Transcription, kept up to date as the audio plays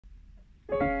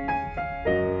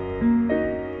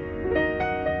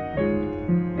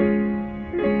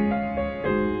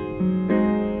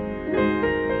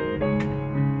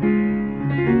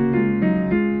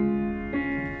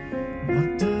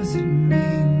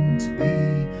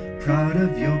proud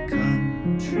of your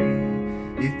country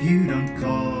if you don't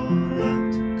call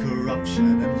out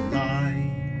corruption and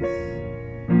lies.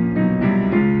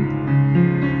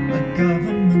 A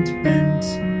government bent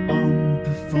on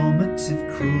performative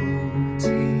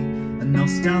cruelty, a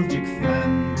nostalgic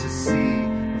fantasy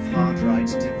of hard-right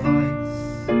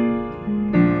device.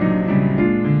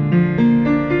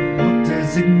 What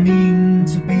does it mean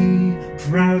to be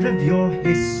proud of your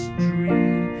history?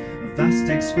 A vast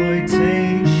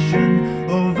exploitation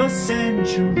over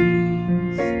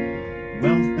centuries,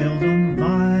 wealth built on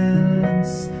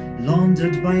violence,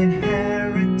 laundered by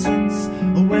inheritance,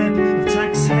 a web of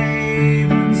tax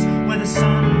havens where the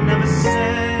sun never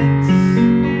sets.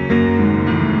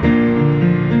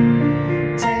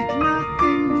 Take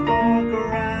nothing for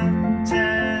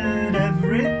granted,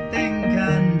 everything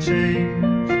can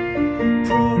change.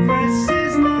 Progress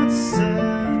is not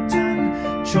certain,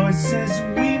 choices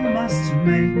we must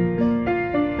make.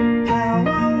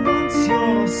 Power wants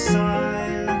your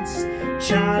silence,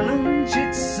 challenge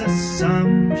its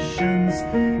assumptions.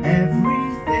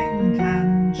 Everything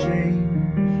can change.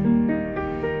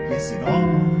 Yes, it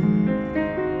all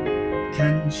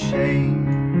can change.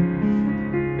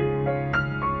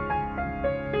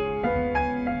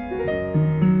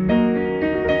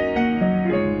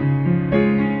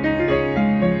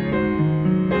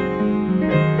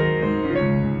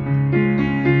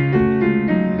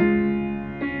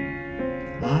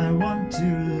 I want to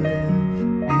live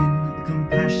in a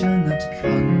compassionate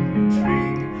country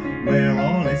where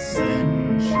all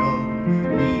essential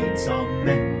needs are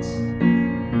met,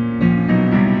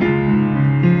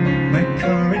 where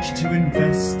courage to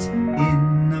invest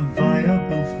in a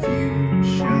viable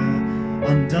future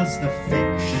undoes the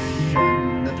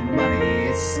fiction that money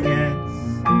is scarce,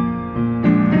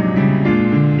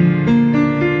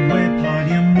 where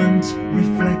parliament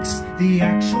reflects the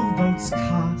actual votes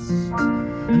cast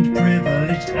and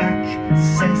privileged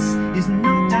access is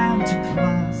not down to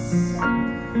class,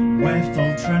 where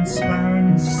full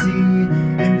transparency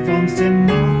informs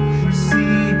democracy,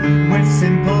 where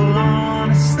simple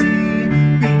honesty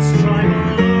beats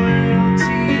tribal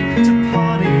loyalty to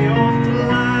party or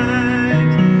flag.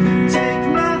 Take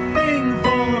nothing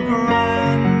for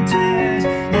granted,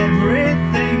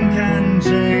 everything can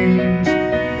change.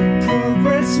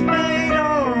 Progress made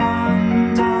or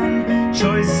undone,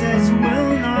 choices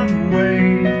will not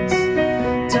wait.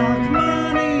 Dark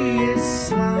money is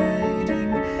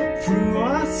sliding through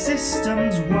our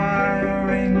system's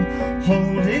wiring.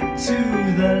 Hold it to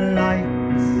the light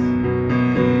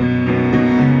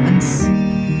and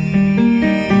see.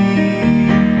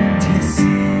 Do you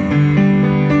see?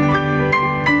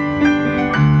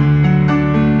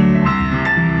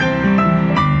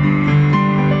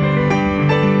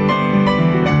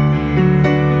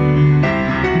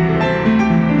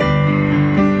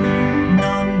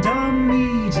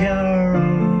 Media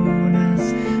owners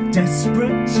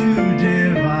desperate to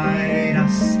divide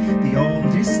us, the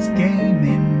oldest game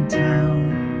in town.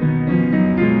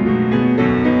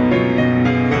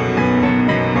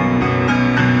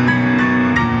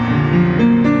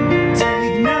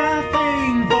 Take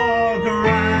nothing for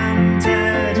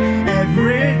granted,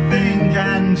 everything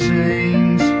can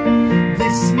change.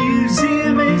 This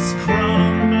museum is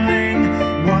crumbling,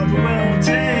 what will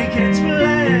take its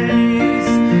place?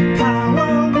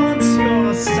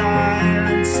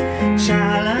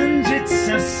 Challenge its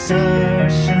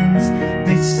assertions.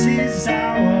 This is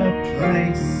our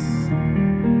place,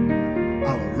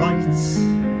 our rights,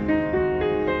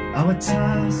 our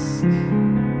task,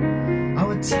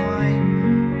 our time,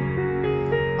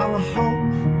 our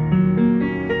hope,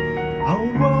 our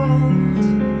world,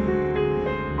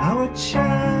 our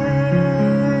chance.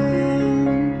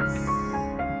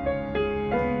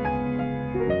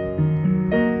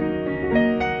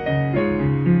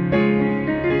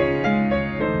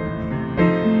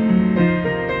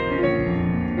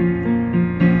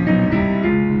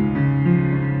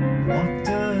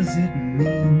 Does it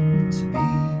mean to be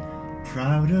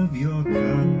proud of your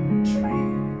country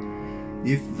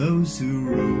if those who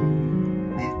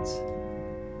rule it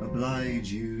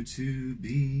oblige you to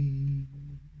be?